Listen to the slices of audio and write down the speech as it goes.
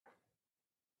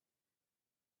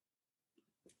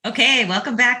Okay,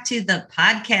 welcome back to the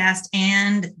podcast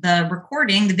and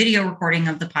the video recording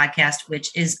of the podcast, which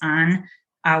is on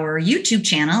our YouTube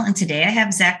channel. And today I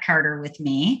have Zach Carter with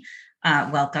me.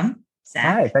 Welcome,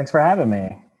 Hi, Zach. thanks for having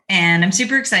me. And I'm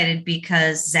super excited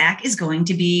because Zach is going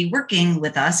to be working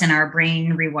with us in our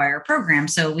Brain Rewire program.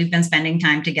 So we've been spending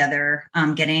time together,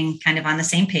 getting kind of on the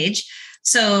same page.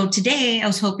 So today I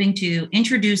was hoping to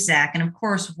introduce Zach. And of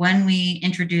course, when we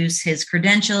introduce his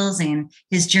credentials and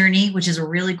his journey, which is a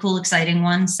really cool, exciting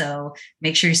one. So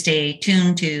make sure you stay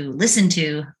tuned to listen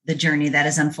to the journey that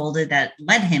has unfolded that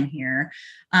led him here.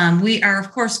 We are,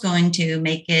 of course, going to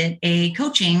make it a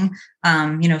coaching,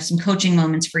 some coaching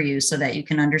moments for you so that you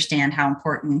can understand how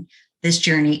important this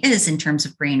journey is in terms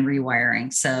of brain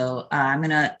rewiring. So I'm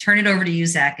going to turn it over to you,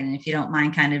 Zach. And if you don't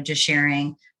mind kind of just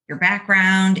sharing your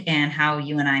background and how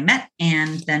you and I met,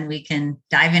 and then we can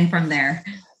dive in from there.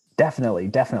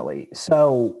 Definitely.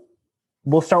 So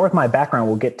we'll start with my background.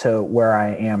 We'll get to where I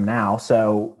am now.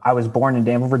 So I was born in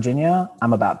Danville, Virginia.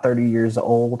 I'm about 30 years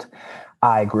old.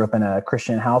 I grew up in a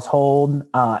Christian household.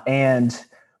 And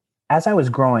as I was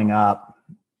growing up,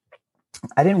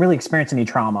 I didn't really experience any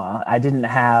trauma. I didn't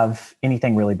have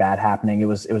anything really bad happening. It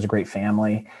was a great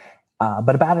family.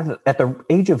 But at the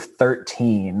age of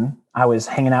 13, I was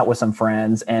hanging out with some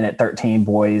friends, and at 13,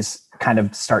 boys kind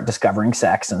of start discovering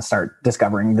sex and start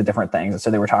discovering the different things. And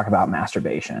so they were talking about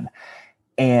masturbation,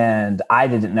 and I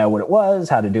didn't know what it was,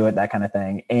 how to do it, that kind of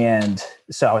thing. And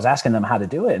so I was asking them how to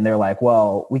do it, and they're like,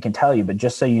 well, we can tell you, but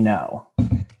just so you know,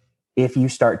 if you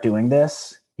start doing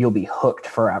this, you'll be hooked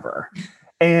forever.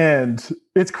 And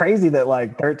it's crazy that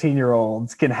like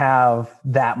 13-year-olds can have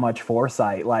that much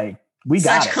foresight. Like, we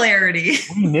got such clarity.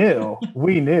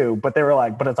 We knew, but they were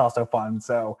like, but it's also fun.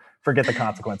 So forget the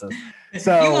consequences.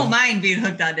 So you won't mind being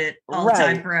hooked on it all the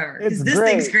time forever. Because this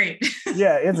thing's great.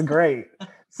 Yeah, it's great.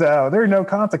 So there are no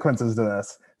consequences to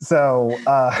this. So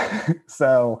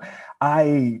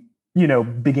I,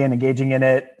 began engaging in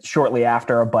it shortly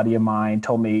after. A buddy of mine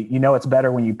told me, it's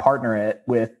better when you partner it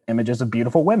with images of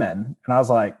beautiful women. And I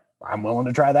was like, I'm willing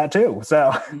to try that too.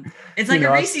 So it's like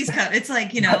a Reese's cup. It's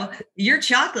like, your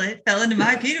chocolate fell into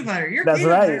my peanut butter. Your that's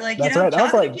peanut right. butter, like, that's right.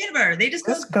 chocolate and peanut butter. They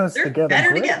just goes together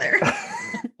better great. Together.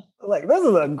 Like, this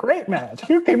is a great match.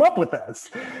 Who came up with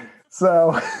this?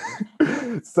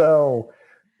 Right.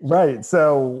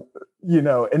 So,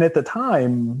 and at the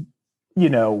time,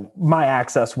 my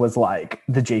access was like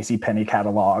the JCPenney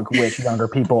catalog, which younger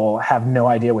people have no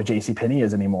idea what JCPenney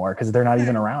is anymore because they're not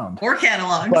even around. Or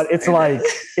catalogs. But it's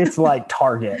like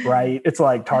Target, right? It's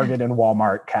like Target and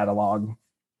Walmart catalog.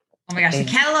 Oh my gosh, the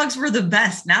catalogs were the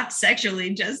best, not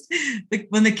sexually, just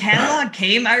when the catalog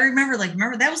came, I remember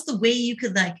that was the way you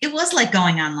could it was like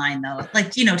going online though, to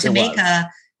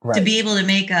be able to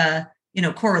make a,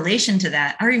 correlation to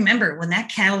that. I remember when that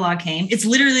catalog came, it's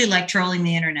literally like trolling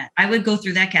the internet. I would go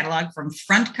through that catalog from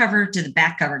front cover to the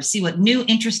back cover to see what new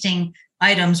interesting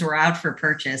items were out for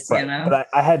purchase, right. But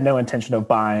I had no intention of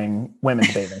buying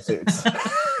women's bathing suits.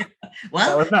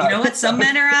 Well, you know what? Some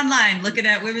men are online looking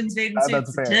at women's bathing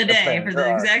suits today for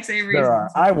the exact same reason.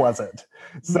 I wasn't.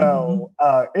 So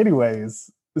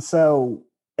anyways,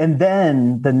 and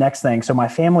then the next thing, so my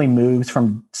family moves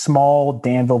from small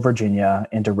Danville, Virginia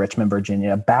into Richmond,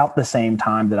 Virginia, about the same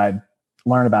time that I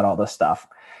learned about all this stuff.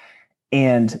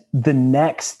 And the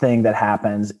next thing that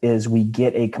happens is we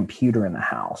get a computer in the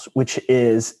house, which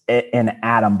is an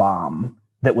atom bomb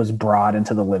that was brought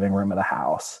into the living room of the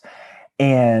house.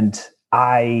 And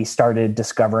I started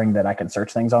discovering that I can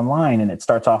search things online, and it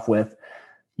starts off with,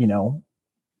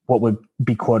 what would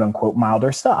be quote unquote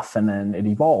milder stuff. And then it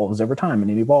evolves over time,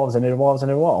 and it evolves and it evolves and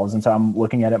it evolves. And so I'm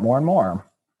looking at it more and more.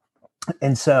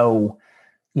 And so,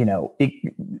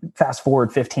 fast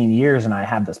forward 15 years and I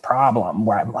have this problem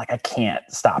where I'm like, I can't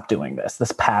stop doing this.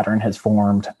 This pattern has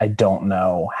formed. I don't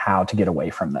know how to get away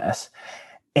from this.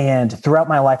 And throughout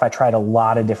my life, I tried a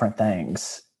lot of different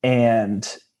things. And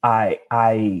I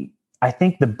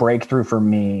think the breakthrough for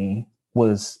me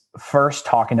was first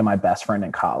talking to my best friend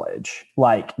in college,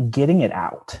 like getting it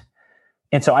out.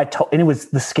 And so and it was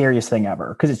the scariest thing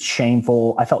ever because it's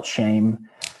shameful. I felt shame.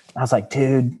 I was like,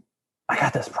 dude, I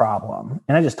got this problem.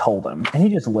 And I just told him, and he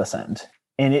just listened.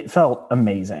 And it felt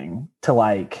amazing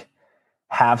to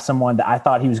have someone that I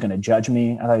thought he was going to judge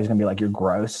me. I thought he was going to be like, you're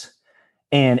gross.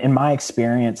 And in my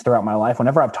experience throughout my life,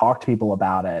 whenever I've talked to people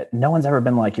about it, no one's ever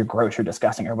been like, you're gross, you're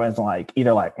disgusting. Everybody's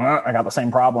either I got the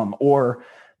same problem, or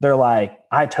they're like,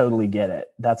 I totally get it.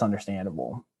 That's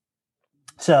understandable.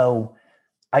 So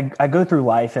I go through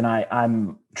life and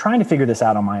I'm trying to figure this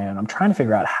out on my own. I'm trying to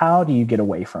figure out, how do you get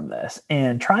away from this?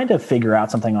 And trying to figure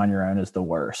out something on your own is the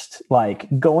worst.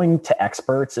 Like, going to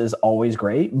experts is always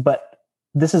great, but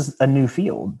this is a new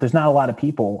field. There's not a lot of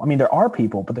people. I mean, there are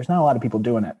people, but there's not a lot of people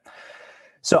doing it.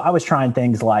 So I was trying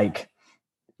things like,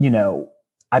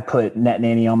 I put Net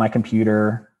Nanny on my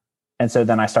computer. And so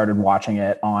then I started watching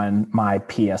it on my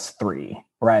PS3,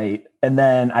 right? And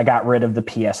then I got rid of the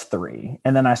PS3.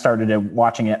 And then I started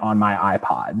watching it on my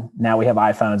iPod. Now we have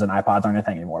iPhones and iPods aren't a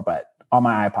thing anymore, but on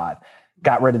my iPod,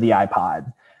 got rid of the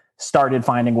iPod, started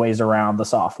finding ways around the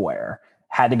software,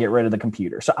 had to get rid of the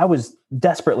computer. So I was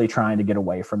desperately trying to get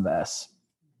away from this.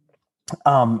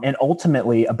 And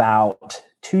ultimately, about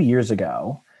 2 years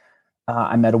ago,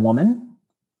 I met a woman.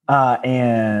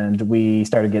 And we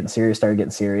started getting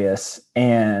serious.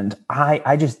 And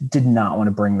I just did not want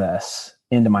to bring this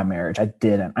into my marriage. I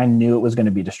didn't. I knew it was going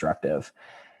to be destructive.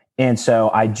 And so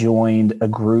I joined a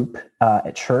group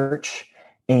at church,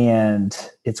 and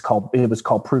it was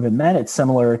called Proven Men. It's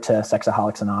similar to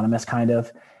Sexaholics Anonymous, kind of,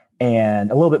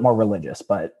 and a little bit more religious,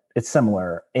 but it's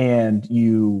similar. And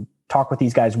you talk with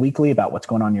these guys weekly about what's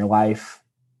going on in your life,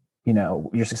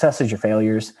 your successes, your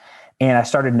failures. And I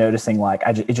started noticing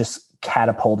it just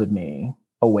catapulted me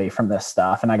away from this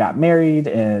stuff. And I got married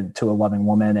to a loving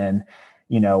woman, and,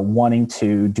 wanting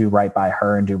to do right by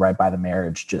her and do right by the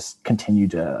marriage just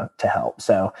continued to help.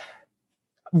 So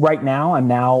right now, I'm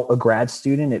now a grad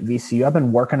student at VCU. I've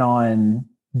been working on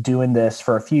doing this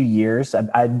for a few years.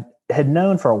 I had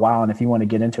known for a while, and if you want to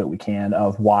get into it, we can,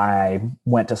 of why I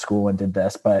went to school and did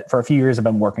this. But for a few years, I've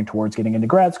been working towards getting into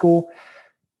grad school,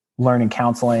 learning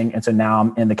counseling. And so now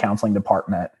I'm in the counseling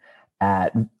department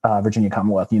at Virginia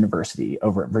Commonwealth University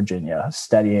over at Virginia,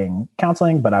 studying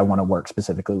counseling, but I want to work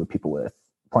specifically with people with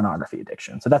pornography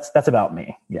addiction. So that's about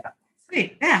me. Yeah.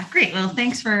 Great. Yeah, great. Well,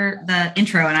 thanks for the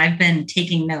intro. And I've been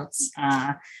taking notes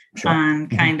Sure. on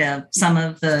kind of some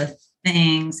of the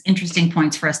interesting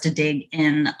points for us to dig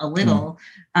in a little.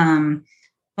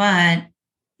 But,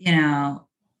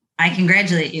 I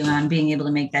congratulate you on being able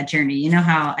to make that journey. You know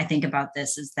how I think about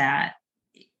this is that,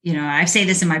 I say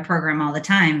this in my program all the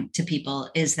time to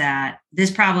people, is that this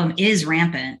problem is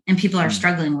rampant and people are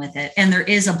struggling with it. And there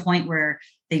is a point where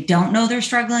they don't know they're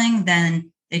struggling.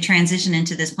 Then they transition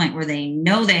into this point where they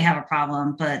know they have a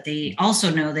problem, but they also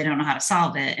know they don't know how to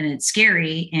solve it. And it's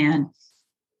scary, and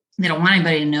they don't want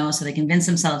anybody to know. So they convince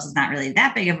themselves it's not really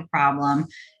that big of a problem.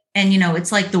 And,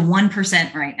 it's like the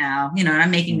 1% right now, and I'm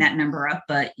making that number up,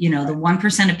 but, the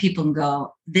 1% of people can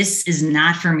go, this is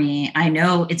not for me. I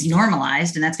know it's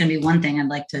normalized. And that's going to be one thing I'd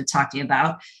like to talk to you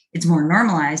about. It's more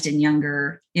normalized in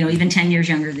younger, even 10 years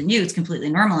younger than you. It's completely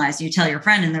normalized. You tell your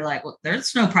friend and they're like, well,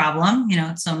 there's no problem.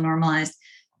 It's so normalized.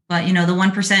 But, the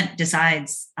 1%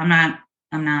 decides I'm not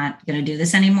going to do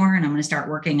this anymore. And I'm going to start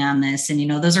working on this. And,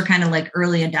 those are kind of like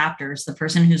early adopters, the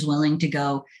person who's willing to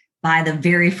go buy the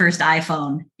very first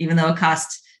iPhone, even though it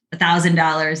costs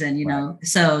 $1,000. And, Right.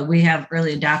 So we have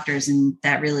early adopters, and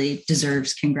that really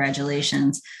deserves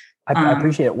congratulations. I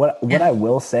appreciate it. What I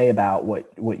will say about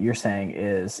what you're saying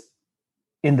is,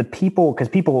 because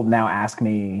people now ask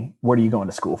me, what are you going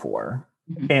to school for?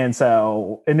 Mm-hmm. And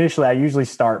so initially I usually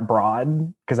start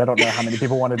broad because I don't know how many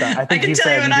people want to die. I think you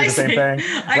said you do the same thing.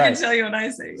 I can tell you what I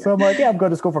say. Yeah. So I'm like, yeah, I'm going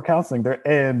to school for counseling there.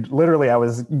 And literally I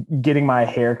was getting my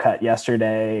hair cut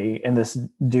yesterday, and this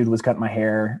dude was cutting my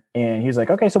hair, and he was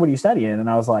like, okay, so what are you studying? And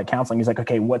I was like, counseling. He's like,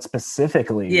 okay, what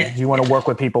specifically do you want to work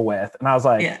with people with? And I was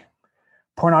like,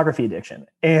 pornography addiction.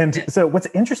 And so what's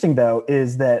interesting though,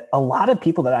 is that a lot of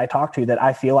people that I talk to that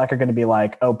I feel like are going to be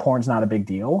like, oh, porn's not a big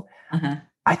deal. Uh-huh.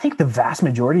 I think the vast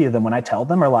majority of them, when I tell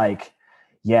them, are like,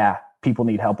 yeah, people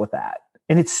need help with that.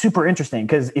 And it's super interesting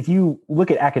because if you look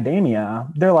at academia,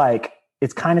 they're like,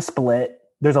 it's kind of split.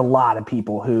 There's a lot of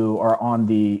people who are on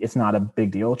the it's not a big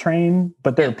deal train,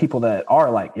 but there are people that are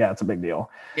like, yeah, it's a big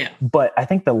deal. Yeah. But I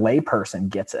think the layperson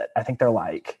gets it. I think they're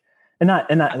like,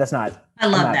 that's not. I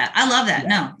love that. Yeah.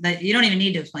 No, that you don't even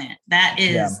need to explain it. That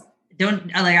is. Yeah.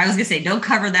 I was gonna say, don't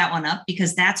cover that one up,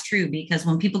 because that's true. Because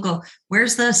when people go,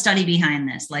 where's the study behind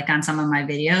this? Like on some of my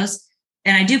videos,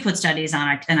 and I do put studies on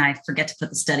it, and I forget to put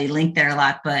the study link there a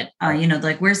lot, but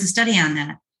where's the study on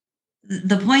that?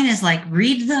 The point is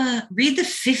read the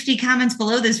 50 comments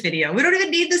below this video. We don't even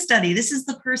need the study. This is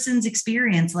the person's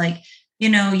experience.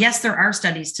 Yes, there are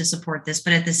studies to support this,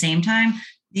 but at the same time,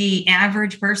 the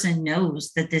average person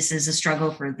knows that this is a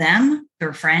struggle for them,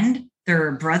 their friend,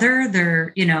 their brother,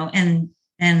 and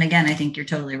again, I think you're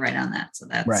totally right on that. So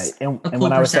that's right. And cool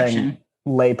when perception. I was saying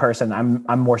layperson,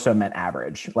 I'm more so meant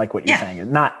average, like what you're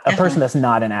saying. Not a person that's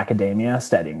not in academia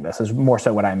studying this is more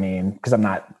so what I mean, because I'm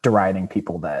not deriding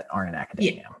people that aren't in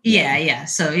academia. Yeah.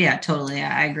 So yeah, totally.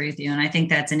 I agree with you. And I think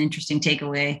that's an interesting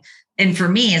takeaway. And for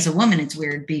me as a woman, it's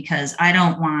weird because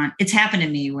it's happened to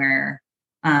me where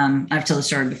I've told the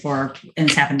story before, and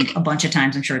it's happened a bunch of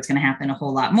times. I'm sure it's going to happen a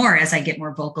whole lot more as I get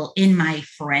more vocal in my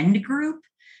friend group,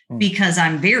 because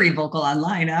I'm very vocal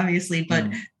online, obviously, but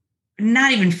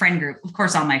not even friend group. Of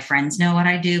course, all my friends know what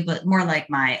I do, but more like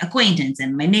my acquaintance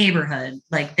and my neighborhood.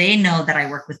 Like they know that I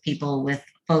work with people with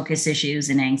focus issues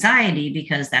and anxiety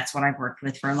because that's what I've worked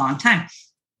with for a long time.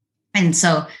 And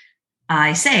so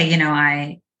I say,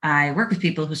 I work with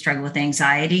people who struggle with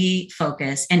anxiety,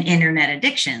 focus, and internet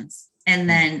addictions. And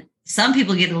then some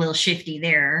people get a little shifty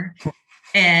there.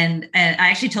 And I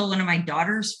actually told one of my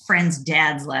daughter's friends'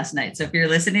 dads last night. So if you're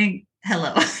listening,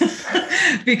 hello.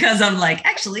 Because I'm like,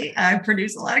 actually, I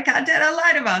produce a lot of content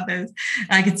online about this.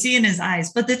 I could see in his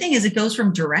eyes. But the thing is, it goes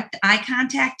from direct eye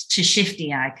contact to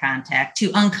shifty eye contact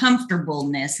to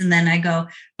uncomfortableness. And then I go,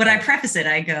 but I preface it,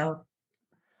 I go,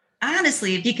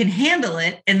 honestly, if you can handle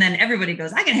it, and then everybody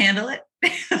goes, I can handle it.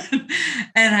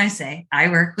 And I say, I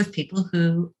work with people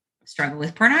who struggle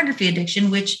with pornography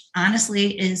addiction, which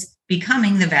honestly is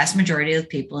becoming the vast majority of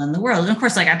people in the world. And of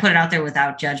course, like I put it out there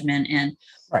without judgment and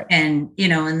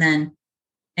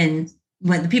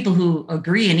when the people who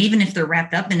agree, and even if they're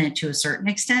wrapped up in it to a certain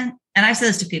extent, and I say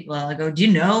this to people, I go, do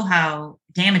you know how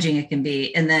damaging it can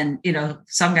be? And then,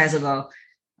 some guys will go,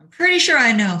 I'm pretty sure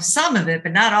I know some of it,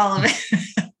 but not all of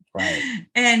it. Right.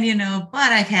 And,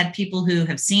 but I've had people who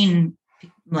have seen,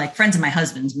 like friends of my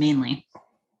husband's mainly,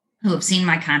 who have seen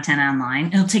my content online,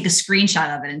 and he'll take a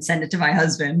screenshot of it and send it to my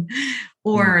husband.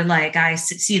 Or like I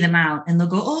see them out and they'll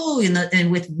go, oh,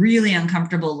 and with really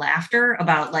uncomfortable laughter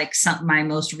about like my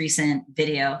most recent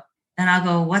video. And I'll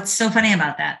go, what's so funny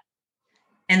about that?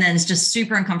 And then it's just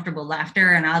super uncomfortable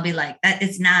laughter. And I'll be like, that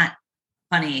it's not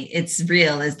funny. It's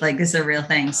real. It's like, it's a real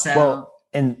thing. So, well,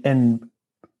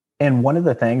 and one of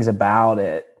the things about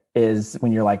it is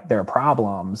when you're like, there are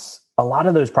problems, a lot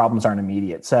of those problems aren't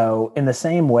immediate. So in the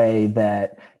same way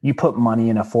that you put money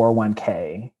in a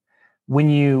 401k, when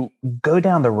you go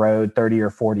down the road 30 or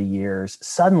 40 years,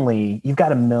 suddenly you've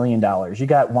got $1 million, you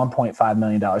got $1.5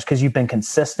 million because you've been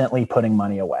consistently putting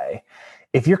money away.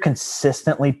 If you're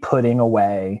consistently putting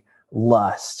away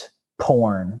lust,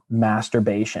 porn,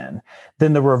 masturbation,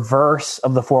 then the reverse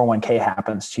of the 401k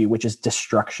happens to you, which is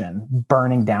destruction,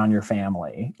 burning down your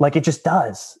family. Like it just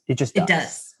does. It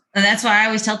does. And that's why I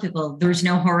always tell people there's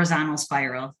no horizontal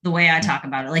spiral. The way I talk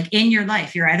about it, like in your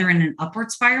life, you're either in an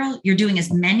upward spiral, you're doing as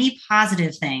many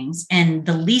positive things and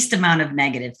the least amount of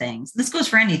negative things. This goes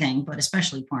for anything, but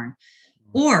especially porn.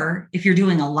 Or if you're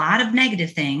doing a lot of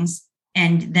negative things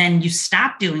and then you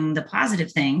stop doing the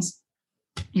positive things,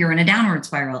 you're in a downward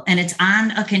spiral, and it's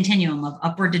on a continuum of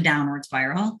upward to downward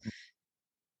spiral.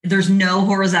 There's no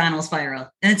horizontal spiral,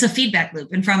 and it's a feedback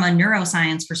loop. And from a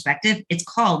neuroscience perspective, it's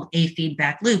called a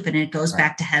feedback loop. And it goes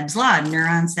back to Hebb's law,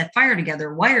 neurons that fire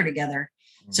together, wire together.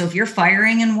 So if you're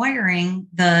firing and wiring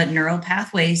the neural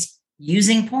pathways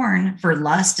using porn for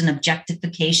lust and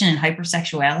objectification and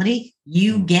hypersexuality,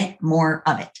 you get more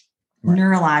of it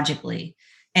neurologically.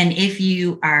 And if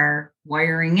you are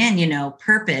wiring in,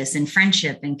 purpose and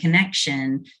friendship and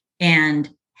connection and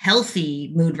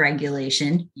healthy mood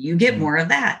regulation, you get more of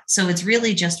that. So it's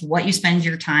really just what you spend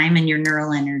your time and your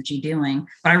neural energy doing.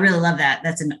 But I really love that.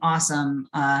 That's an awesome,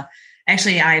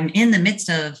 actually, I'm in the midst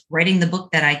of writing the book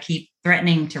that I keep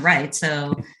threatening to write.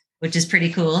 So, which is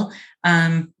pretty cool.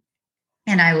 And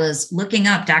I was looking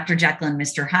up Dr. Jekyll and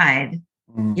Mr. Hyde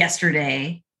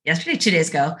yesterday, 2 days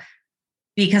ago,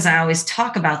 because I always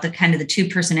talk about the two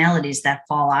personalities that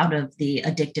fall out of the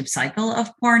addictive cycle of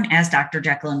porn as Dr.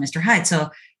 Jekyll and Mr. Hyde. So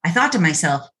I thought to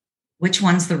myself, which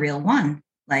one's the real one?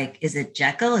 Like, is it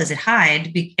Jekyll? Is it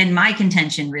Hyde? And my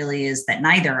contention really is that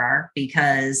neither are,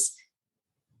 because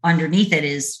underneath it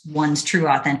is one's true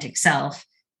authentic self.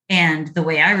 And the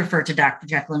way I refer to Dr.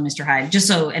 Jekyll and Mr. Hyde, just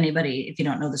so anybody, if you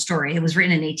don't know the story, it was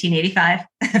written in 1885.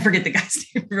 I forget the guy's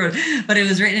name, but it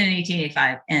was written in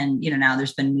 1885. And, now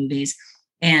there's been movies.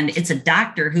 And it's a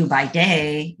doctor who by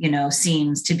day,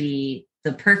 seems to be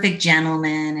the perfect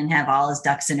gentleman and have all his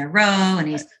ducks in a row. And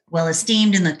he's well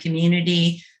esteemed in the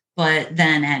community. But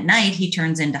then at night, he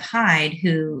turns into Hyde,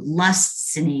 who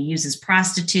lusts and he uses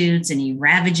prostitutes and he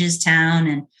ravages town.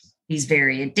 And he's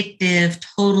very addictive,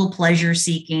 total pleasure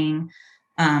seeking.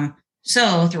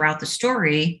 So throughout the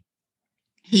story,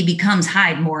 he becomes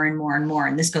Hyde more and more and more.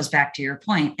 And this goes back to your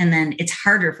point. And then it's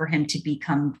harder for him to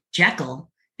become Jekyll,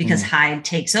 because Hyde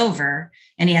takes over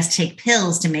and he has to take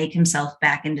pills to make himself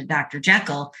back into Dr.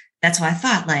 Jekyll. That's why I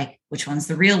thought, like, which one's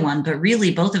the real one? But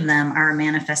really, both of them are a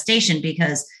manifestation,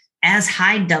 because as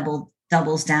Hyde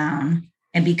doubles down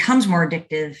and becomes more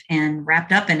addictive and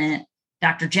wrapped up in it,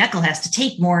 Dr. Jekyll has to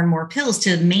take more and more pills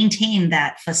to maintain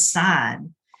that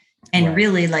facade. And Right.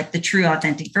 really, like, the true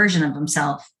authentic version of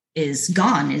himself is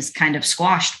gone, is kind of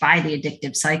squashed by the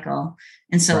addictive cycle.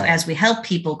 And so Right. as we help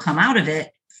people come out of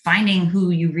it, finding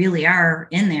who you really are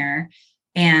in there,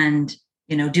 and,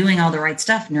 doing all the right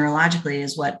stuff neurologically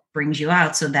is what brings you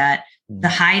out, so that the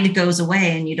hide goes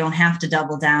away and you don't have to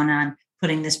double down on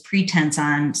putting this pretense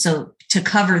on, so to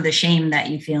cover the shame that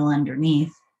you feel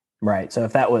underneath. Right. So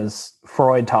if that was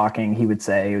Freud talking, he would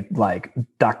say, like,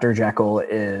 Dr. Jekyll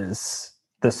is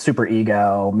the super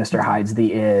ego, Mr. Hyde's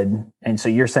the id. And so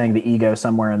you're saying the ego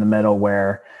somewhere in the middle,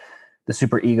 where the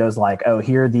super ego is like, oh,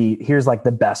 here's like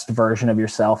the best version of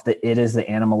yourself. The id is the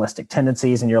animalistic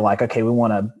tendencies. And you're like, okay,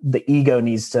 the ego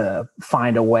needs to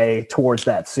find a way towards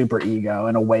that super ego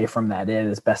and away from that id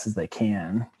as best as they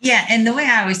can. Yeah. And the way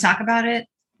I always talk about it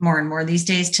more and more these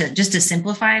days, to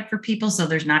simplify it for people, so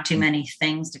there's not too many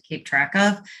things to keep track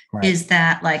of, Right. is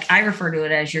that, like, I refer to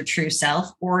it as your true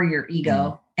self or your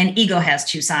ego. And ego has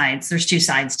two sides. There's two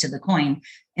sides to the coin.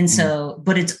 And so,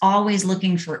 but it's always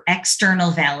looking for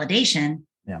external validation.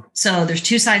 Yeah. So there's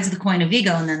two sides of the coin of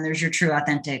ego, and then there's your true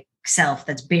authentic self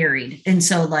that's buried. And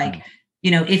so, like,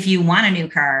 if you want a new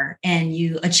car and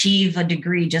you achieve a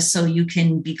degree just so you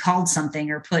can be called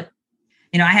something, or put,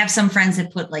 I have some friends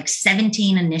that put like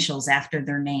 17 initials after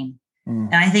their name.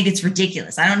 And I think it's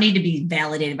ridiculous. I don't need to be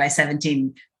validated by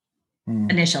 17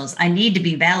 initials. I need to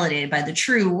be validated by the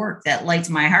true work that lights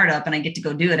my heart up, and I get to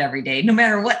go do it every day, no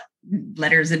matter what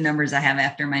letters and numbers I have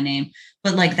after my name.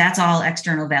 But, like, that's all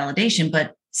external validation,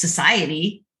 but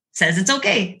society says it's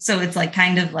okay. So it's like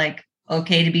kind of like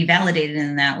okay to be validated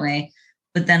in that way.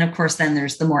 But then, of course, then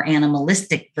there's the more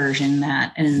animalistic version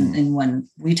that, and when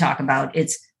we talk about,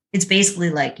 it's basically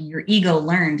like your ego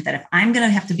learned that if I'm going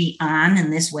to have to be on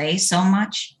in this way so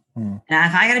much, and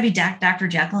if I got to be Dr.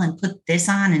 Jekyll and put this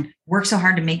on and work so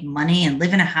hard to make money and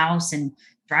live in a house and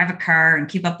drive a car and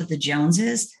keep up with the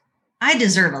Joneses, I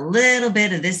deserve a little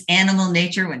bit of this animal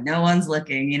nature when no one's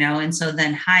looking, And so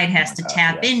then Hyde has to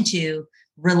tap into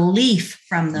relief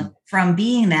from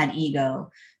being that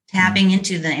ego, tapping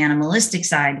into the animalistic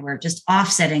side, where just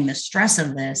offsetting the stress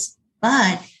of this.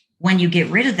 But when you get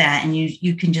rid of that and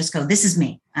you can just go, this is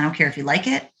me. I don't care if you like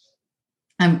it.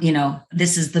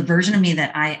 This is the version of me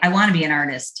that I want to be an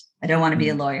artist. I don't want to be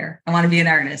a lawyer. I want to be an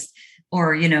artist.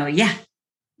 Or,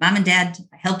 mom and dad,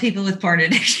 I help people with porn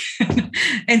addiction.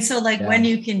 And so, like, when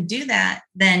you can do that,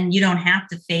 then you don't have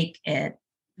to fake it.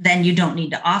 Then you don't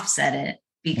need to offset it,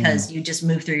 because you just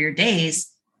move through your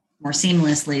days more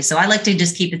seamlessly. So I like to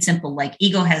just keep it simple. Like,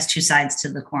 ego has two sides to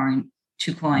the coin,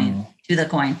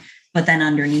 but then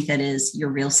underneath it is your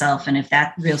real self. And if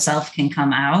that real self can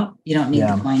come out, you don't need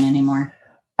the coin anymore.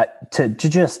 To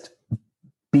just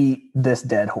beat this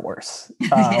dead horse.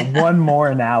 One more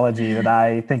analogy that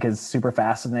I think is super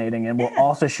fascinating and will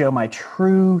also show my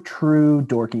true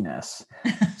dorkiness.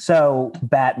 So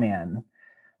Batman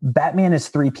is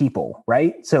three people,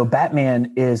 right? So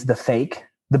Batman is the fake,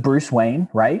 the Bruce Wayne,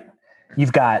 right?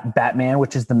 You've got Batman,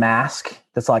 which is the mask.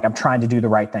 That's like, I'm trying to do the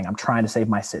right thing. I'm trying to save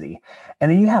my city. And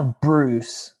then you have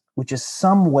Bruce, which is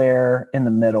somewhere in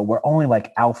the middle, where only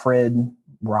like Alfred,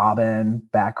 Robin,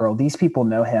 Batgirl, these people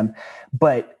know him.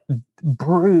 But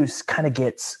Bruce kind of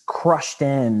gets crushed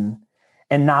in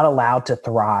and not allowed to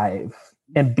thrive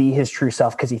and be his true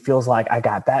self, because he feels like, I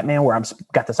got Batman, where I've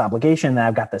got this obligation, that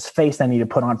I've got this face I need to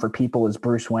put on for people as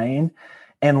Bruce Wayne.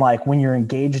 And like, when you're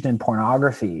engaged in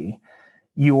pornography,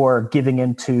 you're giving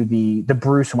into the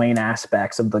Bruce Wayne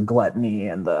aspects of the gluttony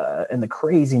and the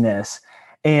craziness.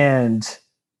 And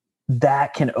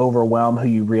that can overwhelm who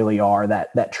you really are,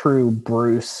 that true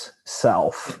Bruce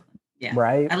self. Yeah.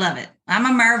 Right. I love it. I'm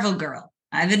a Marvel girl.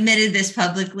 I've admitted this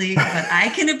publicly, but I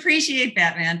can appreciate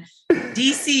Batman.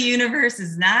 DC Universe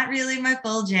is not really my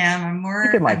full jam. I'm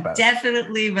more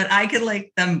definitely, but I could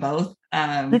like them both.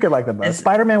 You could like them both.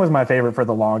 Spider-Man was my favorite for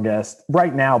the longest.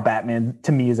 Right now, Batman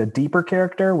to me is a deeper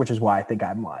character, which is why I think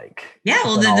I'm like. Yeah,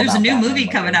 well, then there's a new movie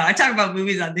coming out. I talk about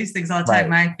movies on these things all the time.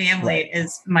 My family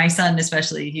is, my son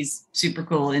especially, he's super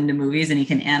cool into movies and he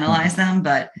can analyze them.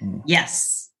 But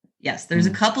yes, there's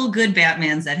a couple good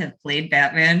Batmans that have played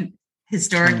Batman,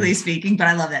 historically speaking, but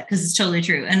I love that because it's totally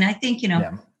true. And I think,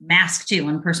 mask too,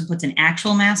 when a person puts an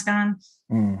actual mask on,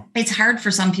 it's hard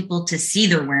for some people to see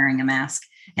they're wearing a mask.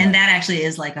 And that actually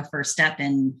is like a first step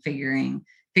in figuring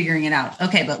it out.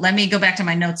 Okay, but let me go back to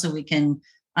my notes so we can,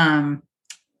 one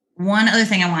other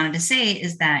thing I wanted to say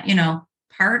is that,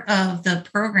 part of the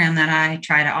program that I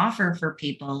try to offer for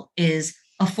people is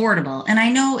affordable. And I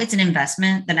know it's an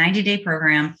investment. The 90-day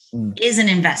program is an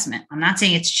investment. I'm not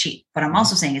saying it's cheap, but I'm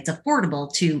also saying it's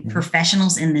affordable to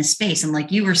professionals in this space. And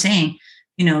like you were saying,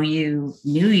 you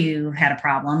knew you had a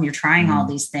problem. You're trying all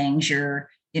these things. You're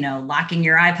locking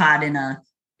your iPod in a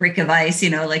brick of ice,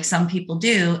 like some people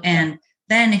do. And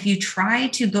then if you try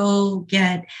to go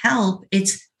get help,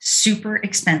 it's super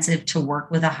expensive to work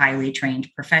with a highly trained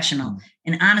professional.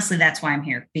 And honestly, that's why I'm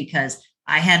here, because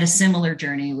I had a similar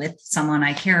journey with someone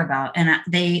I care about, and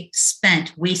they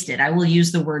wasted. I will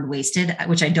use the word wasted,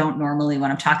 which I don't normally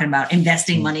when I'm talking about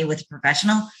investing money with a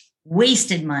professional,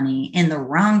 wasted money in the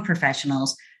wrong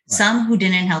professionals, some who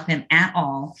didn't help him at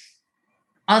all,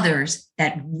 others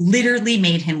that literally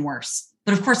made him worse.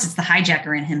 But of course, it's the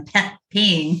hijacker in him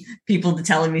paying people to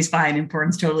tell him he's fine and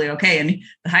porn's totally okay. And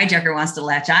the hijacker wants to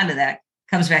latch onto that,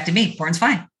 comes back to me, porn's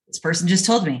fine. This person just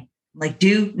told me. Like,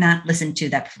 do not listen to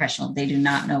that professional. They do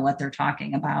not know what they're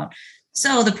talking about.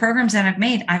 So the programs that I've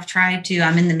made,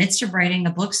 I'm in the midst of writing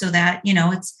a book so that,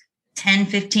 it's 10,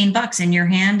 15 bucks in your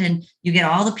hand and you get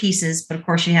all the pieces, but of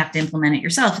course you have to implement it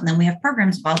yourself. And then we have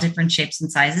programs of all different shapes and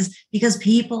sizes because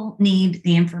people need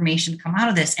the information to come out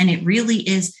of this. And it really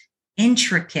is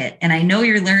intricate. And I know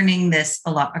you're learning this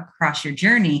a lot across your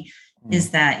journey,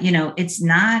 is that, it's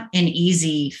not an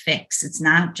easy fix. It's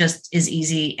not just as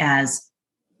easy as,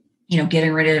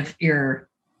 getting rid of your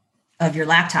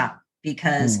laptop,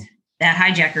 because that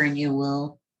hijacker in you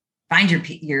will find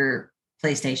your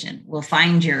PlayStation, will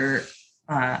find your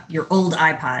old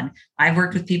iPod. I've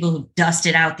worked with people who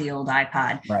dusted out the old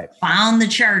iPod, found the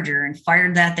charger and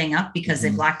fired that thing up because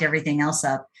they've locked everything else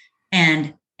up.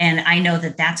 And I know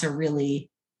that that's a really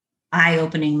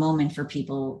eye-opening moment for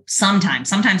people. Sometimes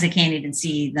they can't even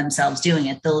see themselves doing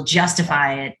it. They'll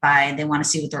justify it by, they want to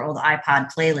see what their old iPod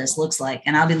playlist looks like.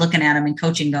 And I'll be looking at them in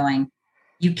coaching going,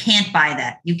 you can't buy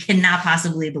that. You cannot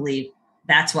possibly believe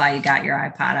that's why you got your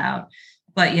iPod out.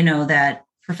 But that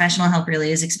professional help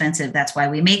really is expensive. That's why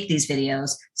we make these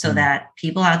videos, so that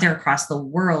people out there across the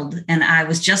world, and I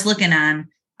was just looking on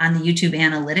the YouTube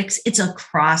analytics, it's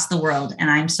across the world.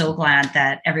 And I'm so glad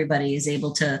that everybody is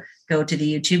able to go to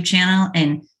the YouTube channel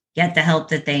and get the help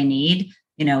that they need,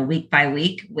 week by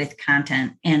week with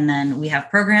content. And then we have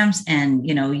programs, and,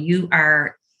 you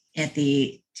are at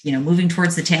the, moving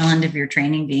towards the tail end of your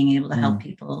training, being able to help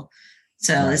people.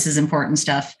 So this is important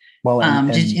stuff. Well,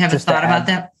 and did you have a thought about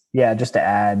that? Yeah, just to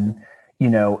add,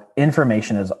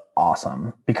 information is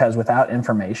awesome, because without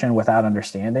information, without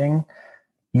understanding,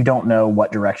 you don't know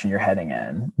what direction you're heading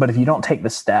in. But if you don't take the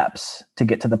steps to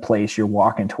get to the place you're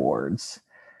walking towards,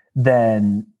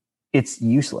 then it's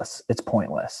useless. It's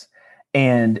pointless.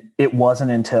 And it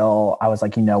wasn't until I was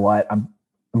like, you know what, I'm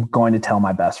going to tell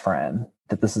my best friend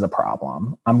that this is a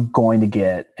problem. I'm going to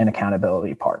get an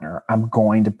accountability partner. I'm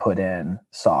going to put in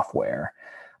software.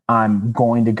 I'm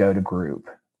going to go to group.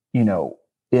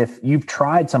 If you've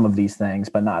tried some of these things,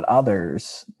 but not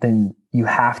others, then you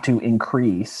have to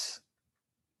increase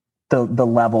the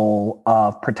level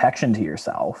of protection to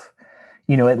yourself,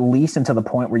 at least until the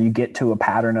point where you get to a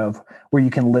pattern of where you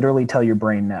can literally tell your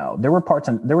brain no. There were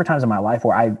times in my life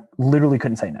where I literally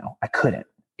couldn't say no. I couldn't.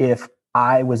 If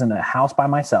I was in a house by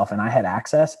myself and I had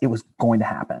access, it was going to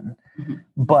happen.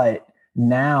 But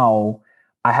now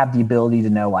I have the ability to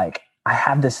know, like, I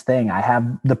have this thing. I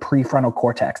have the prefrontal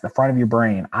cortex, the front of your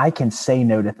brain. I can say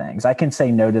no to things. I can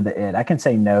say no to the id. I can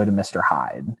say no to Mr.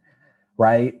 Hyde.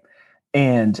 Right.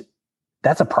 And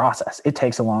that's a process. It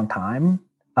takes a long time,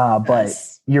 but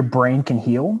your brain can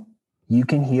heal. You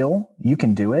can heal. You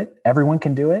can do it. Everyone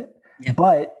can do it,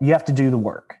 but you have to do the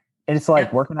work. And it's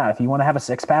like working out. If you want to have a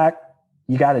six pack,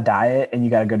 you got to diet and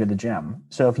you got to go to the gym.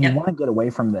 So if you want to get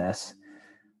away from this,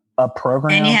 a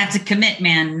program, and you have to commit,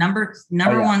 man. Number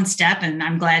one step. And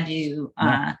I'm glad you,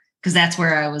 because that's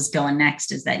where I was going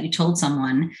next, is that you told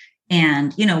someone.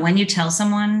 And, when you tell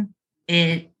someone,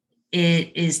 it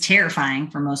is terrifying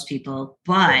for most people,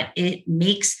 but it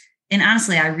makes, and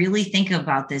honestly, I really think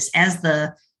about this I think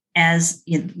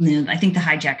the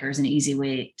hijacker is an easy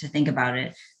way to think about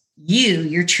it.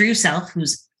 Your true self,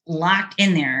 who's locked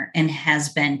in there and has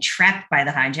been trapped by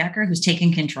the hijacker, who's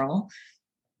taken control.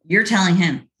 You're telling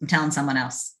him, I'm telling someone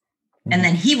else. And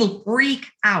then he will freak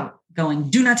out going,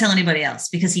 do not tell anybody else,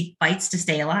 because he fights to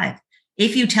stay alive.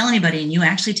 If you tell anybody and you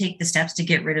actually take the steps to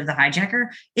get rid of the hijacker,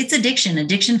 it's addiction.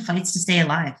 Addiction fights to stay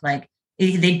alive. Like,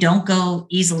 they don't go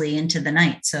easily into the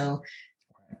night. So,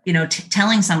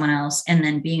 telling someone else and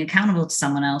then being accountable to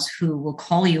someone else who will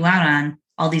call you out on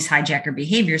all these hijacker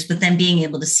behaviors, but then being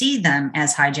able to see them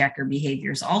as hijacker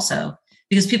behaviors also,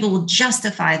 because people will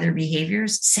justify their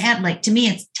behaviors. Sad. Like, to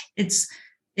me, it's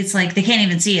like they can't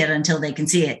even see it until they can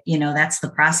see it. That's the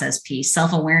process piece.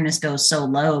 Self-awareness goes so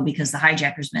low because the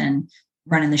hijacker's been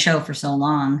running the show for so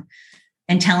long.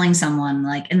 And telling someone,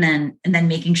 like, and then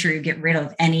making sure you get rid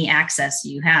of any access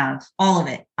you have, all of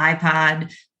it,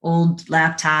 iPod, old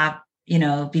laptop,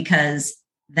 because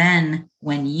then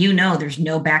when you know there's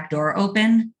no back door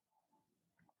open,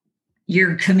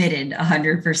 you're committed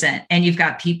 100%. And you've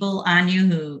got people on you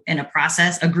who, in a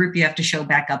process, a group you have to show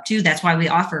back up to. That's why we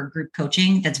offer group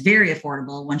coaching that's very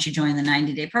affordable once you join the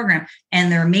 90-day program.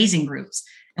 And they're amazing groups.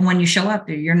 And when you show up,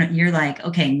 you're like,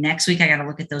 okay, next week I got to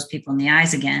look at those people in the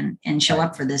eyes again and show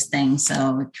up for this thing.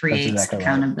 So it creates exactly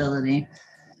accountability.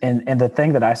 Right. And the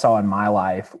thing that I saw in my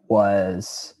life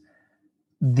was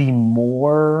the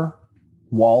more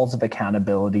walls of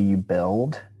accountability you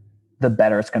build, the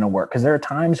better it's going to work. Because there are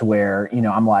times where,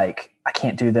 I'm like, I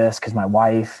can't do this because my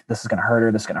wife, this is going to hurt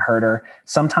her. This is going to hurt her.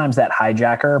 Sometimes that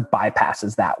hijacker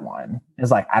bypasses that one. It's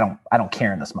like, I don't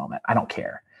care in this moment. I don't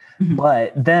care. Mm-hmm.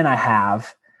 But then I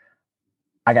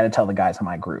got to tell the guys in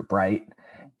my group, right?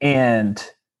 And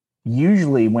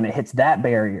usually when it hits that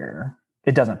barrier,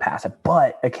 it doesn't pass it,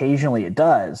 but occasionally it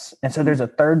does. And so there's a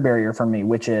third barrier for me,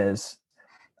 which is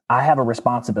I have a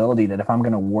responsibility that if I'm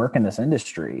going to work in this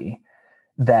industry,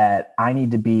 that I need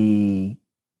to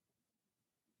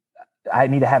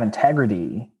have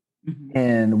integrity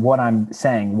in what I'm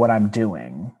saying, what I'm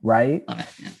doing. Right.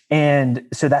 And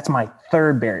so that's my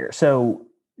third barrier. So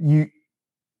I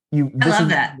love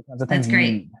that. That's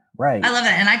great. Right. I love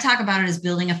that. And I talk about it as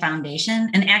building a foundation.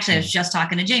 And actually I was just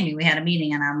talking to Jamie, we had a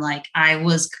meeting and I'm like,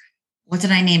 what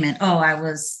did I name it? Oh, I'm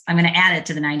going to add it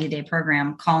to the 90-day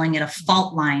program, calling it a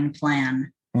fault line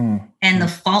plan. And the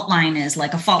fault line is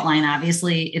like a fault line.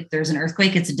 Obviously, if there's an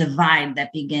earthquake, it's a divide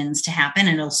that begins to happen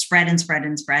and it'll spread and spread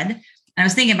and spread. And I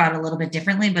was thinking about it a little bit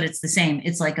differently, but it's the same.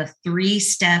 It's like a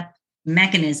 3-step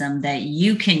mechanism that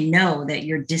you can know that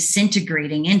you're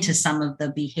disintegrating into some of the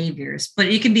behaviors, but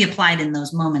it can be applied in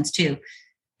those moments too.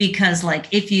 Because like,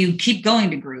 if you keep going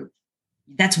to group,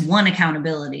 that's one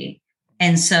accountability.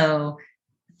 And so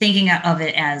thinking of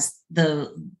it as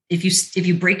if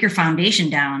you break your foundation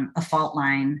down, a fault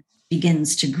line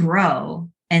begins to grow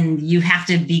and you have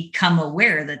to become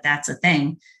aware that that's a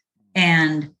thing.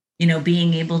 And,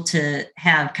 being able to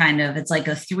have it's like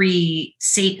a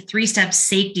 3-step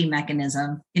safety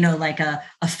mechanism, like a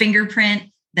fingerprint,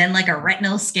 then like a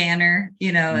retinal scanner,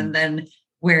 and then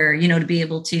where, to be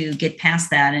able to get past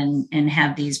that and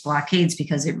have these blockades,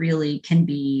 because it really can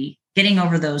be getting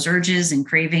over those urges and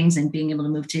cravings and being able to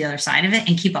move to the other side of it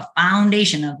and keep a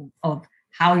foundation of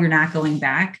how you're not going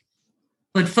back,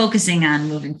 but focusing on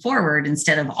moving forward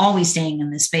instead of always staying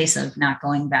in the space of not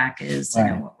going back is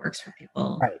what works for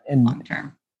people long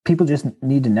term. People just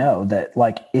need to know that,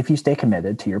 like, if you stay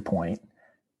committed, to your point,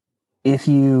 if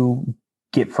you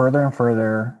get further and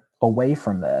further away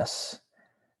from this,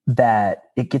 that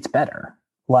it gets better.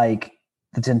 Like,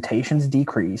 the temptations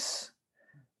decrease.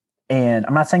 And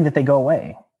I'm not saying that they go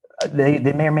away. They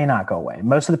may or may not go away.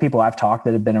 Most of the people I've talked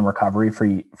that have been in recovery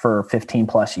for 15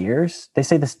 plus years, they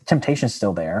say this temptation is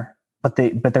still there, but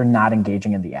they're not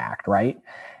engaging in the act, right?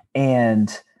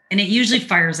 And it usually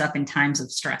fires up in times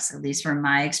of stress, at least from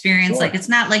my experience. Sure. Like, it's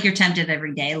not like you're tempted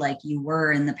every day like you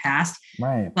were in the past.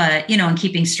 Right. But, and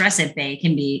keeping stress at bay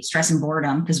can be stress and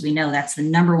boredom, because we know that's the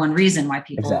number one reason why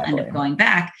people end up going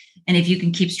back. And if you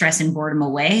can keep stress and boredom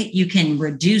away, you can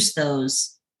reduce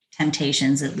those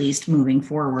temptations, at least moving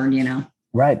forward,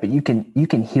 Right. But you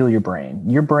can heal your brain.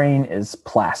 Your brain is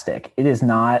plastic. It's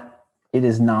not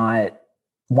that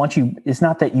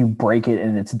you break it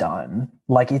and it's done.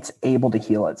 Like, it's able to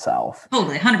heal itself.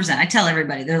 Totally. 100%. I tell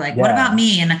everybody, they're like, what about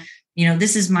me? And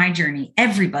this is my journey.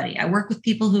 Everybody, I work with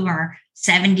people who are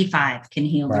 75 can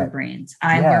heal their brains.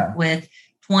 I work with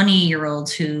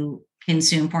 20-year-olds who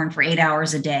consume porn for 8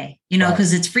 hours a day,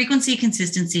 because it's frequency,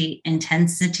 consistency,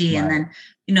 intensity. And then,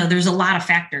 there's a lot of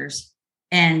factors,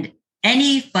 and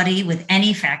anybody with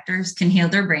any factors can heal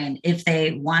their brain if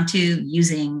they want to,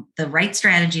 using the right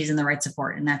strategies and the right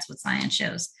support. And that's what science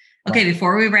shows. Okay. Right.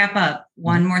 Before we wrap up,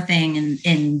 one more thing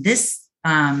in this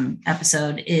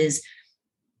episode is,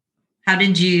 how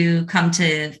did you come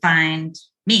to find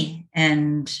me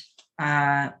and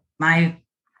my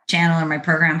channel or my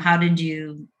program? How did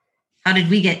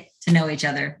we get to know each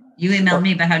other? You emailed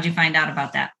me, but how did you find out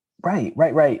about that?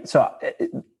 Right. So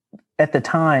at the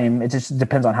time, it just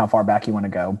depends on how far back you want to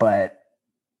go. But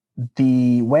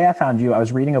the way I found you, I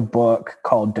was reading a book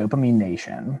called Dopamine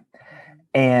Nation.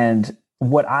 And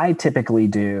what I typically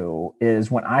do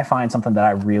is, when I find something that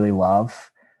I really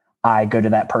love, I go to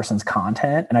that person's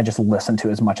content and I just listen to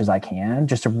as much as I can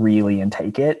just to really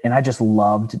intake it. And I just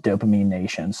loved Dopamine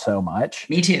Nation so much.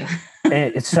 Me too.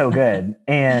 It's so good.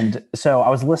 And so I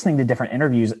was listening to different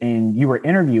interviews and you were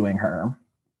interviewing her.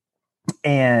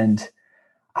 And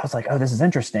I was like, oh, this is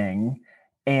interesting.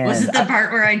 And was it the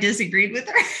part where I disagreed with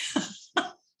her?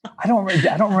 I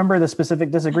don't remember the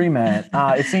specific disagreement.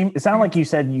 It sounded like you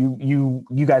said you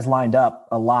guys lined up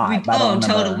a lot.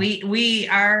 Totally.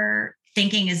 Our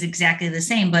thinking is exactly the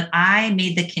same, but I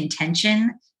made the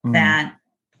contention that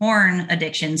porn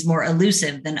addiction's more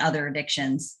elusive than other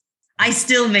addictions. I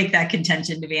still make that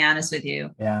contention, to be honest with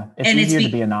you. Yeah. It's easier to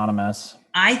be anonymous.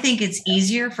 I think it's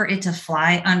easier for it to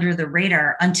fly under the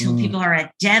radar until people are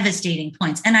at devastating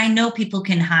points. And I know people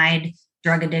can hide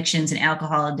drug addictions and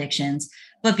alcohol addictions,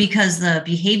 but because the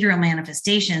behavioral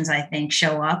manifestations, I think,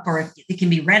 show up, or it can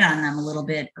be read on them a little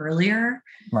bit earlier.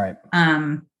 Right.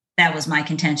 That was my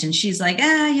contention. She's like,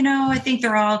 I think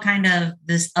they're all kind of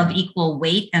of equal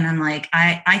weight. And I'm like,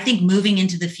 I think moving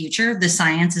into the future, the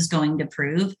science is going to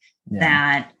prove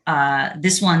that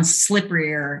this one's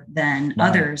slipperier than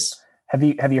others. Have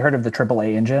you heard of the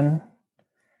AAA engine?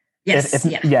 Yes.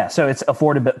 Yeah. So it's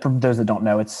affordable. For those that don't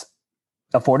know, it's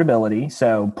affordability.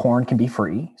 So porn can be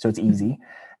free. So it's easy.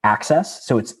 Access.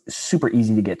 So it's super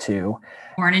easy to get to.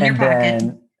 Porn in your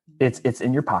pocket. It's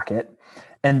in your pocket.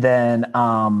 And then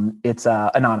it's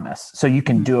anonymous. So you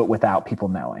can do it without people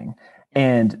knowing.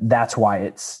 And that's why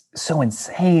it's so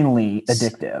insanely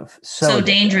addictive. So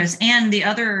dangerous. And the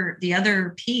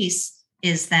other piece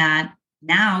is that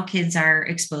now kids are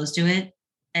exposed to it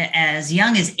as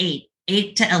young as 8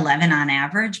 to 11 on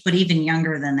average, but even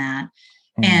younger than that.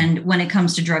 And when it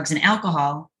comes to drugs and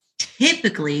alcohol,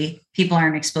 typically people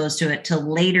aren't exposed to it till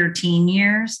later teen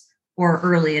years or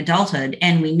early adulthood.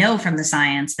 And we know from the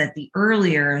science that the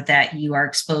earlier that you are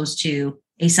exposed to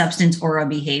a substance or a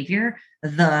behavior,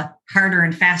 the harder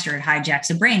and faster it hijacks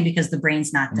the brain because the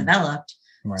brain's not developed.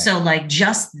 Right. So like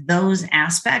just those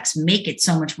aspects make it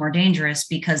so much more dangerous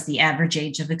because the average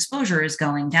age of exposure is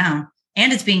going down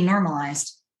and it's being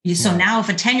normalized. So now if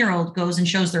a 10-year-old goes and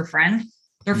shows their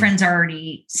friend's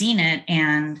already seen it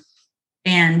and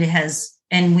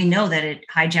we know that it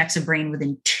hijacks a brain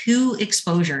within 2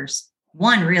 exposures,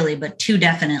 1 really, but 2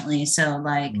 definitely. So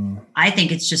like, I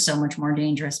think it's just so much more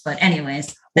dangerous, but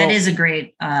anyways, that is a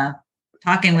great,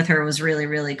 talking with her was really,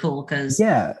 really cool.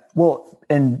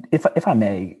 And if I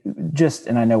may just,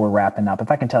 and I know we're wrapping up, if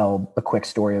I can tell a quick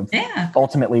story of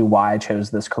ultimately why I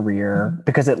chose this career,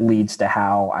 because it leads to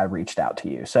how I reached out to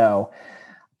you. So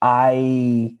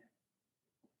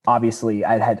obviously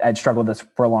I'd struggled with this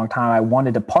for a long time. I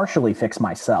wanted to partially fix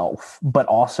myself, but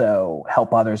also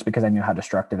help others because I knew how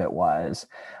destructive it was.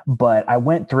 But I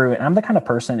went through it, and I'm the kind of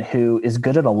person who is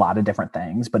good at a lot of different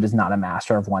things, but is not a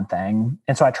master of one thing.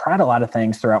 And so I tried a lot of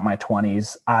things throughout my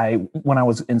 20s. When I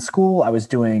was in school, I was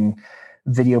doing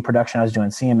video production. I was doing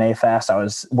CMA Fest. I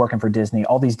was working for Disney,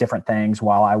 all these different things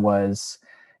while I was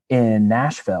in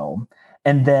Nashville.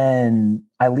 And then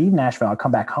I leave Nashville, I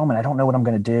come back home and I don't know what I'm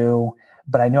going to do.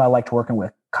 But I knew I liked working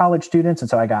with college students. And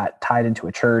so I got tied into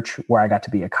a church where I got to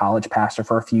be a college pastor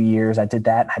for a few years. I did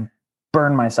that and I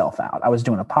burned myself out. I was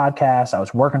doing a podcast. I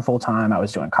was working full time. I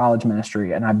was doing college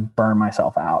ministry and I burned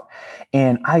myself out.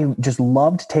 And I just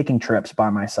loved taking trips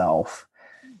by myself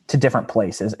to different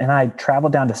places. And I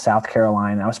traveled down to South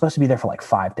Carolina. I was supposed to be there for like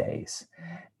 5 days.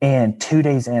 And 2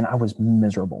 days in, I was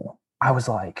miserable. I was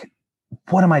like,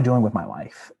 what am I doing with my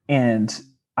life? And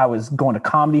I was going to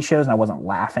comedy shows and I wasn't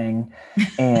laughing,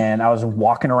 and I was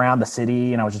walking around the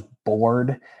city and I was just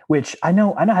bored, which I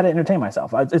know how to entertain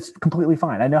myself. It's completely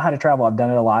fine. I know how to travel. I've done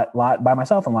it a lot by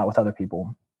myself and a lot with other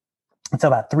people. And so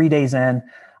about 3 days in,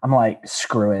 I'm like,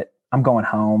 screw it. I'm going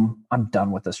home. I'm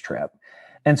done with this trip.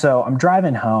 And so I'm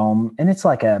driving home, and it's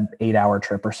like a 8-hour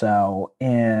trip or so.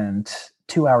 And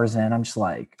 2 hours in, I'm just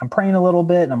like, I'm praying a little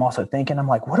bit. And I'm also thinking, I'm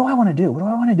like, what do I want to do? What do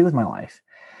I want to do with my life?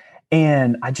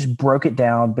 And I just broke it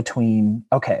down between,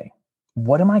 okay,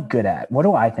 what am I good at? What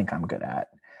do I think I'm good at?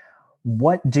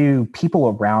 What do people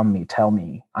around me tell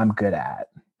me I'm good at?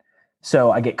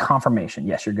 So I get confirmation.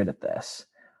 Yes, you're good at this.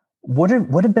 What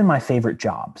have been my favorite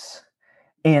jobs?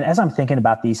 And as I'm thinking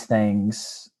about these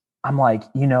things, I'm like,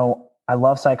 I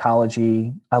love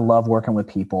psychology. I love working with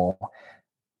people.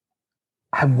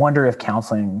 I wonder if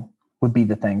counseling would be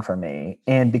the thing for me.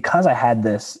 And because I had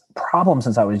this problem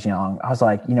since I was young, I was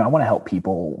like, I want to help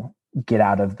people get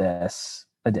out of this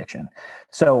addiction.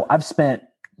 So I've spent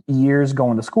years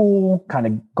going to school, kind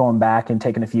of going back and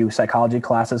taking a few psychology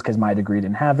classes because my degree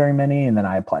didn't have very many. And then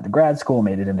I applied to grad school,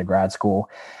 made it into grad school,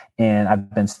 and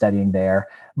I've been studying there.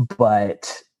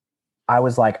 But I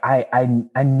was like, I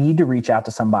need to reach out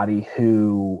to somebody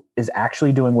who is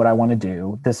actually doing what I want to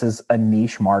do. This is a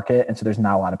niche market, and so there's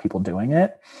not a lot of people doing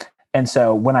it. And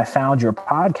so when I found your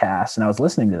podcast and I was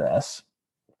listening to this,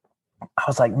 I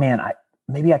was like, man,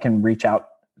 maybe I can reach out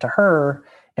to her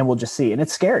and we'll just see. And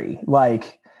it's scary.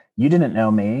 Like, you didn't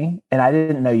know me and I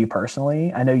didn't know you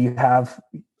personally. I know you have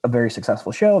a very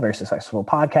successful show, a very successful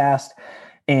podcast,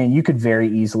 and you could very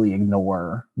easily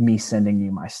ignore me sending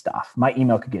you my stuff. My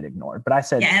email could get ignored, but I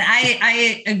said, yeah, and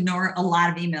I ignore a lot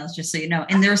of emails, just so you know.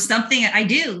 And there's something I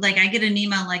do, like I get an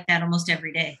email like that almost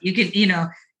every day. You could,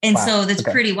 and wow. So that's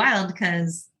pretty wild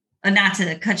because not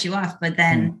to cut you off, but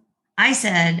then I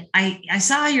said, I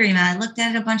saw your email. I looked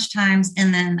at it a bunch of times.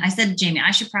 And then I said to Jamie,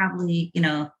 I should probably,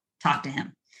 talk to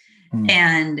him.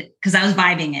 And because I was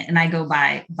vibing it, and I go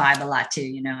vibe a lot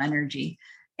too, energy.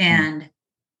 And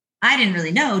I didn't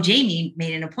really know Jamie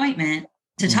made an appointment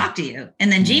to talk to you.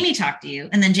 And then Jamie talked to you.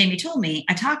 And then Jamie told me,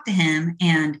 I talked to him,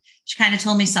 and she kind of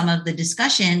told me some of the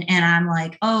discussion. And I'm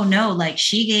like, oh no, like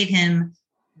she gave him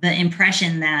the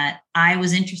impression that I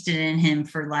was interested in him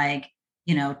for like,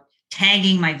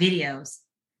 tagging my videos.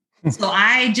 So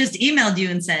I just emailed you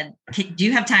and said, do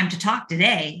you have time to talk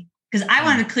today? Because I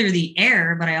wanted to clear the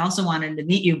air, but I also wanted to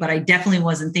meet you, but I definitely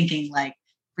wasn't thinking like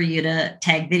for you to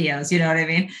tag videos, you know what I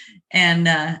mean? And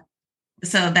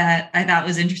so that I thought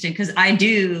was interesting because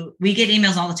we get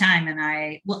emails all the time, and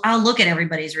I'll look at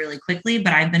everybody's really quickly,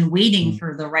 but I've been waiting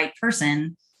for the right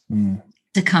person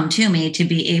to come to me to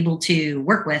be able to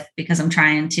work with, because I'm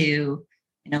trying to,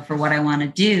 for what I want to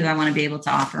do, I want to be able to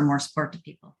offer more support to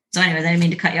people. So anyways, I didn't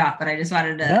mean to cut you off, but I just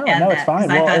wanted to add that. It's fine.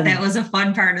 I thought that was a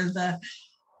fun part of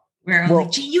where I'm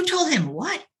like, gee, you told him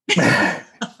what?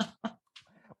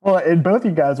 Well, and both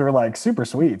you guys were like super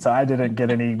sweet. So I didn't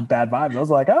get any bad vibes. I was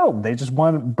like, oh, they just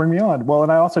want to bring me on. Well,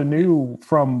 and I also knew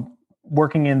from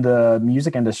working in the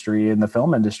music industry and the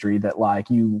film industry that like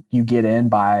you get in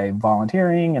by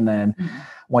volunteering, and then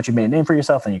once you've made a name for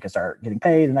yourself, then you can start getting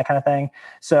paid and that kind of thing.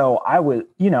 So I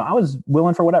was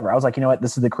willing for whatever. I was like, you know what,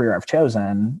 this is the career I've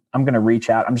chosen. I'm going to reach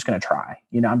out. I'm just going to try,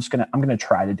 I'm going to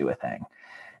try to do a thing.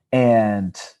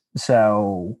 And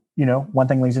so, one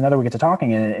thing leads to another. We get to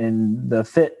talking, and the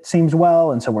fit seems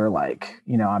well. And so we're like,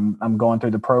 I'm going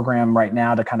through the program right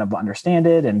now to kind of understand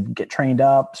it and get trained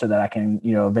up so that I can,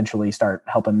 eventually start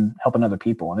helping other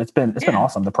people. And it's been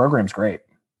awesome. The program's great.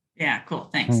 Yeah. Cool.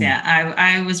 Thanks. Yeah.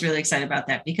 I was really excited about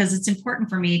that because it's important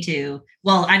for me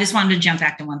I just wanted to jump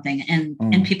back to one thing,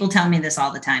 and people tell me this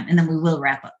all the time, and then we will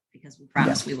wrap up because we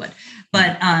promised we would.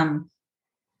 But,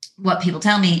 what people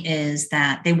tell me is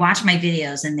that they watch my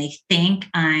videos and they think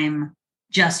I'm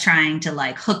just trying to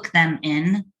like hook them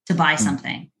in to buy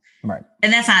something. Right.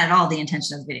 And that's not at all the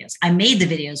intention of the videos. I made the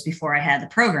videos before I had the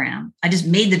program. I just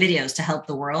made the videos to help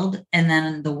the world. And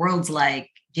then the world's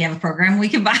like, do you have a program we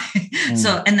can buy?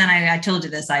 So, and then I told you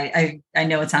this, I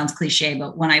know it sounds cliche,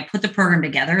 but when I put the program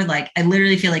together, like I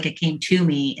literally feel like it came to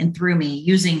me and through me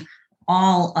using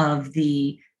all of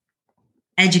the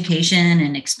education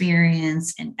and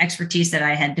experience and expertise that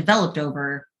I had developed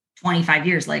over 25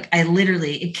 years. Like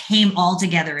it came all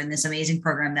together in this amazing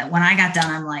program that when I got done,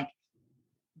 I'm like,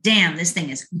 damn, this thing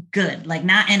is good. Like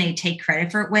not in a take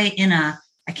credit for it way,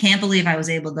 I can't believe I was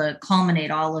able to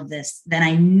culminate all of this. Then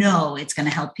I know it's going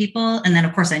to help people. And then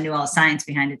of course I knew all the science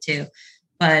behind it too.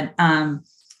 But,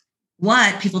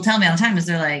 what people tell me all the time is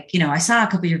they're like, I saw a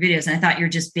couple of your videos and I thought you're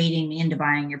just baiting me into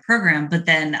buying your program, but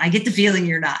then I get the feeling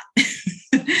you're not.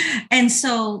 And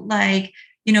so like,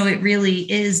 it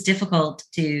really is difficult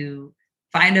to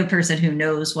find a person who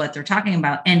knows what they're talking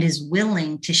about and is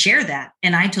willing to share that.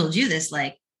 And I told you this,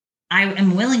 like, I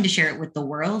am willing to share it with the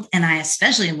world. And I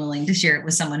especially am willing to share it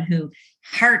with someone who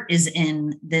heart is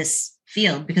in this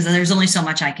field, because there's only so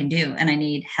much I can do and I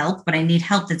need help, but I need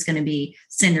help that's going to be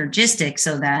synergistic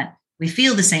so that we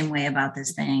feel the same way about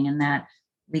this thing and that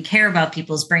we care about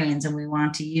people's brains and we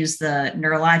want to use the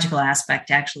neurological aspect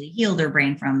to actually heal their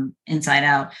brain from inside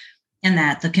out, and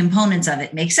that the components of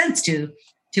it make sense to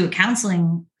a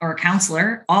counseling or a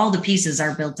counselor. All the pieces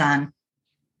are built on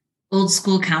old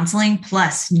school counseling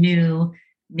plus new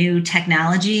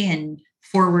technology and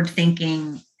forward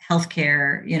thinking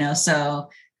healthcare, so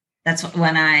that's what,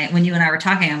 when you and I were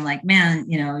talking, I'm like, man,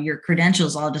 your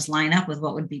credentials all just line up with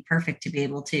what would be perfect to be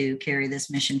able to carry this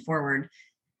mission forward.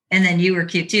 And then you were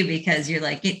cute too, because you're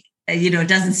like, it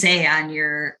doesn't say on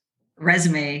your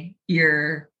resume,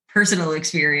 your personal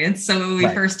experience. So when we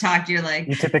first talked, you're like,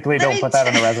 you typically don't put that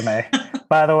on a resume.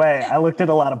 By the way, I looked at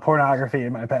a lot of pornography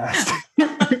in my past.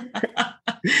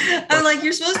 I'm like,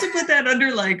 you're supposed to put that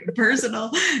under like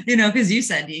personal, because you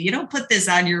said you don't put this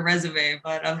on your resume,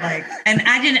 but I'm like, and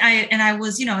I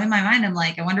was, in my mind, I'm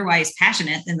like, I wonder why he's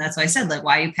passionate. And that's why I said, like,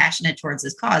 why are you passionate towards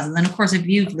this cause? And then of course, if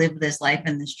you've lived this life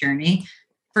and this journey,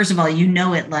 first of all,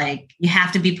 it like you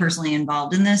have to be personally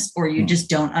involved in this, or you just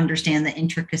don't understand the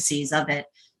intricacies of it.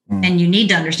 And you need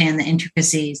to understand the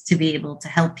intricacies to be able to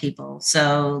help people.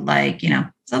 So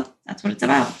so that's what it's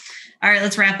about. All right,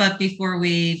 let's wrap up before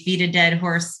we beat a dead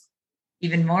horse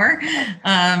even more.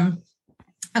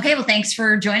 Okay, well, thanks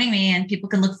for joining me, and people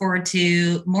can look forward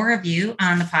to more of you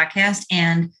on the podcast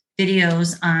and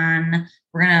videos on.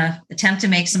 We're going to attempt to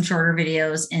make some shorter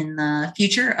videos in the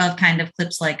future of kind of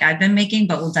clips like I've been making,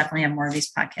 but we'll definitely have more of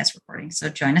these podcast recordings. So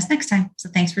join us next time. So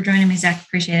thanks for joining me, Zach.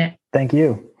 Appreciate it. Thank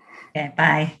you. Okay,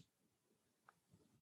 bye.